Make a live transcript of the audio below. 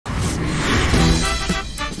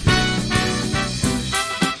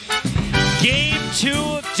2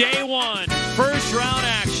 of day 1, first round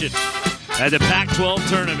action at the Pac-12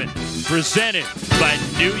 tournament, presented by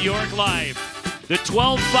New York Life. The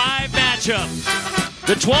 12-5 matchup,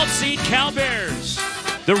 the 12th seed Cal Bears,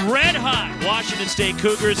 the red-hot Washington State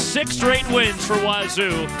Cougars, 6 straight wins for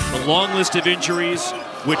Wazoo. A long list of injuries,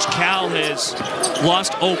 which Cal has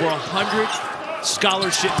lost over 100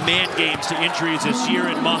 scholarship man games to injuries this year,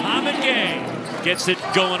 and Mohamed Gay gets it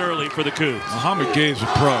going early for the Cougs. Mohamed Gay's a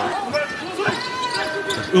pro.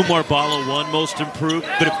 Umar Bala won most improved,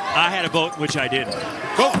 but if I had a vote, which I didn't.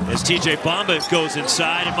 As TJ Bamba goes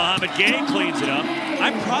inside and Mohamed Gay cleans it up,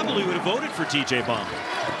 I probably would have voted for TJ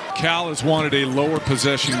Bamba. Cal has wanted a lower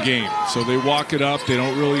possession game, so they walk it up. They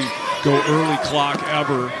don't really go early clock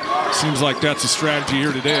ever. Seems like that's a strategy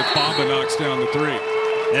here today as Bamba knocks down the 3.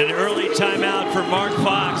 And an early timeout for Mark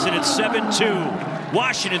Fox, and it's 7-2.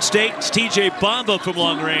 Washington State's TJ Bamba from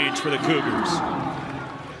long range for the Cougars.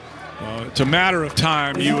 It's a matter of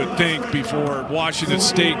time, you would think, before Washington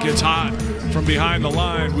State gets hot from behind the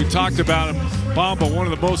line. We talked about him. Bamba, one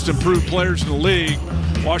of the most improved players in the league.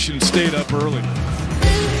 Washington State up early.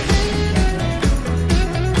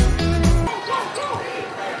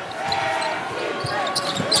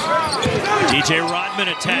 DJ Rodman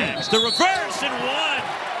attacks. The reverse and 1.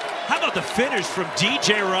 How about the finish from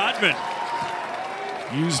DJ Rodman?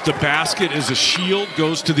 Used the basket as a shield,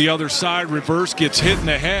 goes to the other side, reverse, gets hit in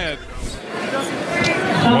the head.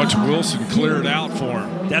 Watch Wilson clear it out for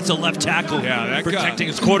him. That's a left tackle, that protecting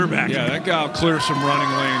his quarterback. Yeah, that guy will clear some running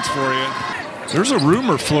lanes for you. There's a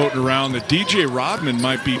rumor floating around that DJ Rodman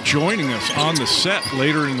might be joining us on the set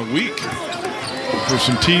later in the week for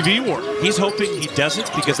some TV work. He's hoping he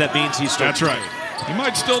doesn't, because that means he's still. That's right. He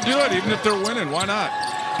might still do it even if they're winning. Why not?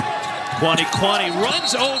 Kwani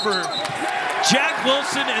runs over Jack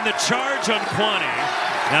Wilson, and the charge on Kwani.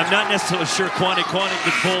 Now, I'm not necessarily sure Kwani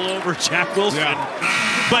could pull over Jack Wilson,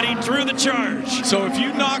 but he threw the charge. So if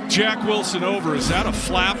you knock Jack Wilson over, is that a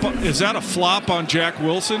flap? Is that a flop on Jack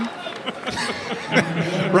Wilson?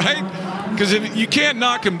 Right? Because you can't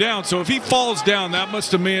knock him down. So if he falls down, that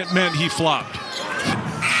must have meant he flopped.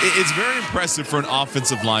 It's very impressive for an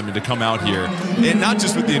offensive lineman to come out here, and not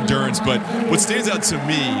just with the endurance, but what stands out to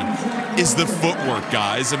me is the footwork,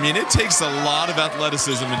 guys. I mean, it takes a lot of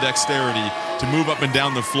athleticism and dexterity to move up and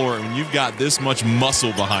down the floor, and when you've got this much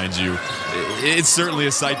muscle behind you, it's certainly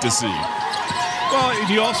a sight to see. Well, and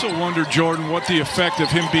you also wonder, Jordan, what the effect of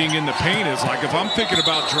him being in the paint is. Like, if I'm thinking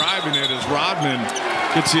about driving it as Rodman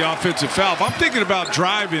gets the offensive foul, if I'm thinking about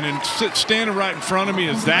driving and standing right in front of me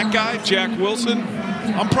is that guy, Jack Wilson,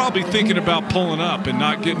 I'm probably thinking about pulling up and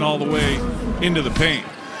not getting all the way into the paint.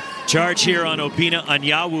 Charge here on Obina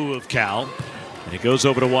Anyanwu of Cal. And it goes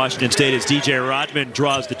over to Washington State as DJ Rodman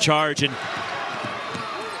draws the charge. And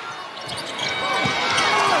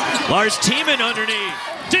Lars Tiemann underneath.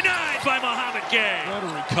 Denied by Mohamed Gay. What a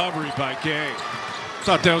recovery by Gay.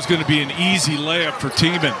 Thought that was going to be an easy layup for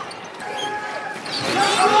Tiemann.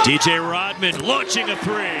 DJ Rodman launching a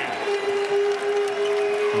 3.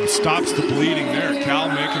 And stops the bleeding there. Cal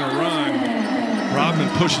making a run. Rodman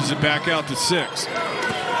pushes it back out to 6.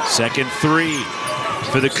 Second 3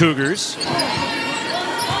 for the Cougars.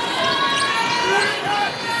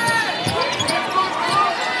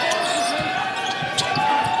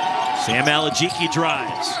 Sam Alajiki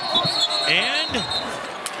drives. And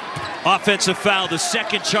offensive foul, the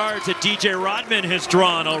second charge that DJ Rodman has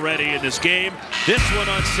drawn already in this game. This one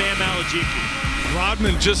on Sam Alajiki.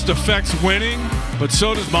 Rodman just affects winning, but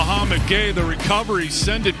so does Mohamed Gay. The recovery,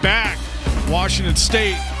 send it back. Washington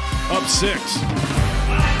State up 6.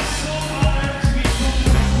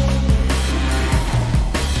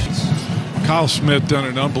 Kyle Smith done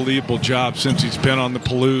an unbelievable job since he's been on the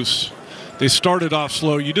Palouse. They started off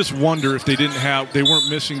slow. You just wonder if they weren't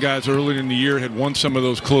missing guys earlier in the year, had won some of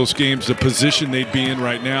those close games, the position they'd be in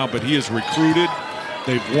right now. But he has recruited.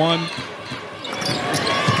 They've won.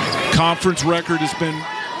 Conference record has been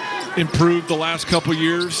improved the last couple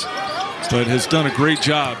years, but has done a great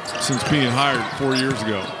job since being hired 4 years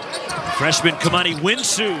ago. Freshman Kamani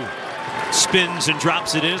Winsu spins and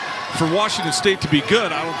drops it in. For Washington State to be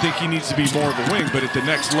good, I don't think he needs to be more of a wing, but at the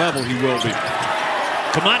next level he will be.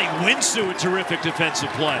 Kamani Winsu, a terrific defensive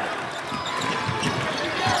play.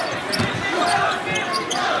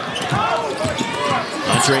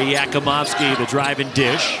 Andre Yakimovsky, the drive and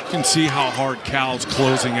dish. You can see how hard Cal's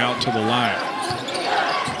closing out to the line.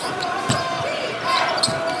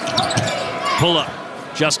 Pull up.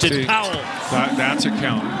 Justin Powell. That's a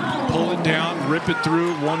count. pull it down, rip it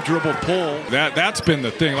through, one dribble pull. That's been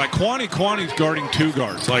the thing. Like Kwani's guarding two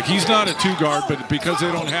guards. Like he's not a two guard, but because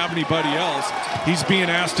they don't have anybody else, he's being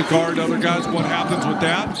asked to guard other guys. What happens with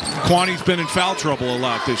that? Kwani's been in foul trouble a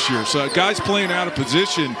lot this year. So guys playing out of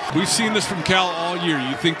position. We've seen this from Cal all year.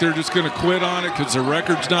 You think they're just going to quit on it because their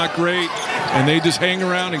record's not great, and they just hang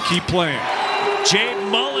around and keep playing. Jay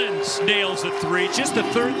Mullins nails a three, just the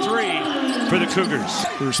third three for the Cougars.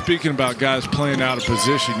 We were speaking about guys playing out of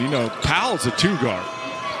position. You know, Powell's a two guard,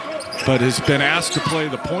 but has been asked to play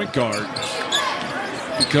the point guard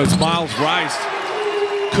because Miles Rice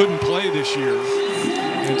couldn't play this year.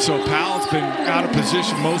 And so Powell's been out of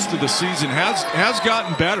position most of the season, has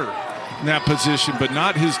gotten better in that position, but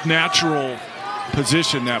not his natural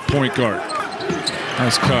position, that point guard.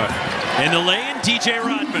 Nice cut. And the lay-in, DJ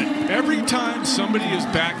Rodman. Every time somebody is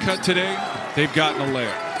back cut today, they've gotten a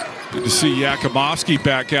layup. Good to see Yakumovsky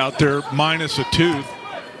back out there, minus a tooth.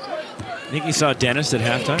 I think he saw Dennis at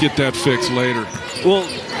halftime. Get that fixed later. Well,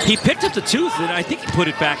 he picked up the tooth, and I think he put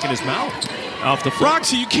it back in his mouth off the floor.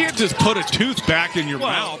 Roxy, you can't just put a tooth back in your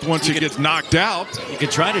mouth once it gets knocked out. You can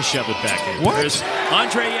try to shove it back in. What? There's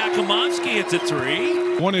Andre Yakumovsky hits a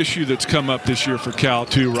three. One issue that's come up this year for Cal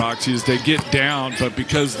too, Roxy, is they get down, but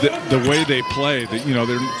because the way they play, that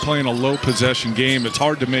they're playing a low possession game, it's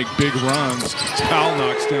hard to make big runs. Powell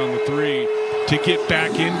knocks down the three to get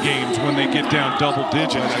back in games when they get down double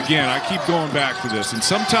digit. Again, I keep going back to this, and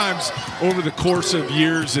sometimes over the course of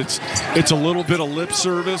years, it's a little bit of lip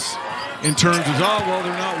service in terms of, oh, well,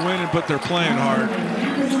 they're not winning, but they're playing hard.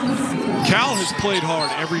 Cal has played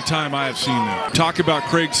hard every time I have seen them. Talk about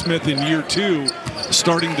Craig Smith in year two,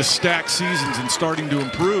 starting to stack seasons and starting to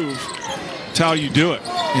improve. That's how you do it.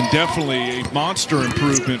 And definitely a monster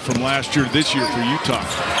improvement from last year to this year for Utah.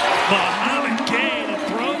 Mohamed Gay, the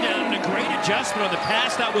throw down, and a great adjustment on the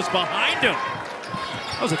pass that was behind him.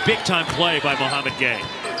 That was a big-time play by Mohamed Gay.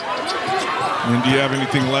 And do you have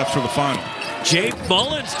anything left for the final? Jay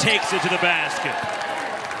Mullins takes it to the basket.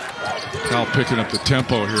 Cal picking up the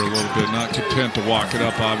tempo here a little bit, not content to walk it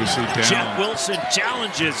up, obviously, down. Jeff Wilson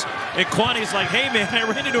challenges, and Kwani's like, hey, man, I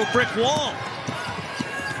ran into a brick wall.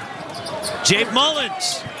 Jay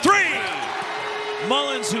Mullins, three!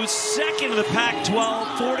 Mullins, who's second in the Pac-12,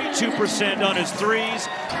 42% on his threes.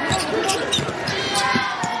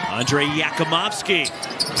 Andre Yakumovsky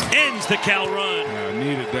ends the Cal run. Yeah,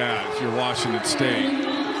 needed that if you're Washington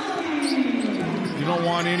State. You don't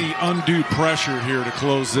want any undue pressure here to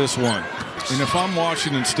close this one. And if I'm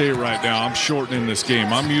Washington State right now, I'm shortening this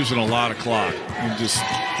game. I'm using a lot of clock and just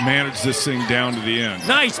manage this thing down to the end.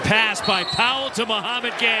 Nice pass by Powell to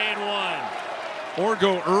Mohamed Gay and one. Or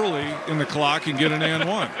go early in the clock and get an and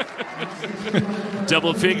one.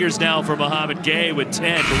 Double figures now for Mohamed Gay with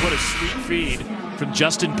 10, but what a sweet feed from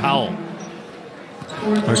Justin Powell.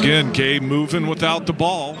 Again, Gay moving without the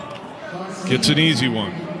ball. Gets an easy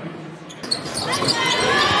one.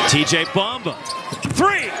 TJ Bamba,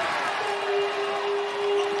 three!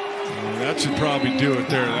 Well, that should probably do it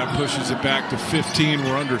there. That pushes it back to 15.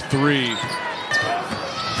 We're under 3.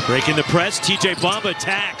 Breaking the press, TJ Bamba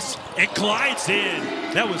attacks and glides in.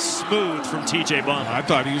 That was smooth from TJ Bamba. I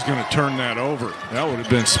thought he was going to turn that over. That would have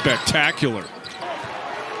been spectacular.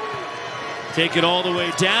 Take it all the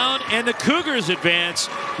way down, and the Cougars advance.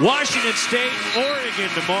 Washington State, Oregon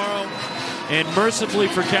tomorrow. And mercifully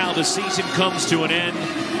for Cal, the season comes to an end.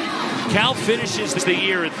 Cal finishes the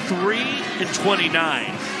year at 3-29.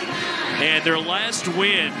 And their last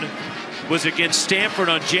win was against Stanford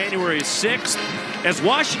on January 6th. As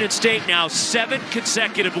Washington State now 7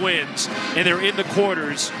 consecutive wins, and they're in the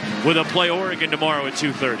quarters with a play Oregon tomorrow at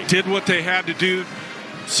 2:30. Did what they had to do.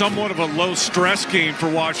 Somewhat of a low-stress game for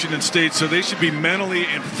Washington State, so they should be mentally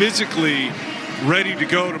and physically ready to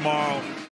go tomorrow.